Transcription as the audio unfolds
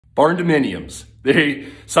Barndominiums.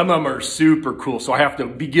 Some of them are super cool. So I have to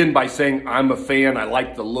begin by saying I'm a fan. I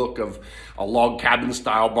like the look of a log cabin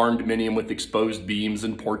style barndominium with exposed beams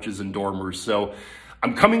and porches and dormers. So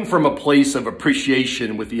I'm coming from a place of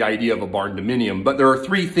appreciation with the idea of a barndominium, but there are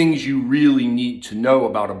three things you really need to know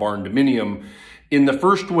about a barndominium. And the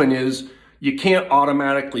first one is you can't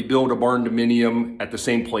automatically build a barndominium at the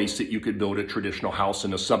same place that you could build a traditional house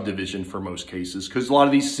in a subdivision for most cases, because a lot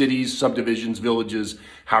of these cities, subdivisions, villages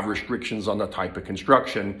have restrictions on the type of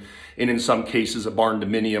construction. And in some cases, a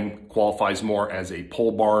barndominium qualifies more as a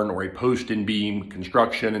pole barn or a post and beam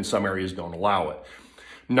construction, and some areas don't allow it.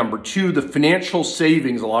 Number two, the financial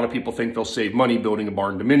savings. A lot of people think they'll save money building a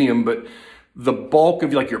barndominium, but the bulk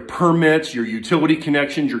of your permits, your utility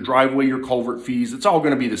connections, your driveway, your culvert fees, it's all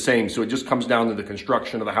going to be the same. So it just comes down to the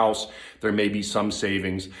construction of the house. There may be some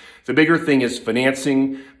savings. The bigger thing is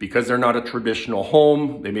financing. Because they're not a traditional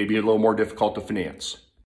home, they may be a little more difficult to finance.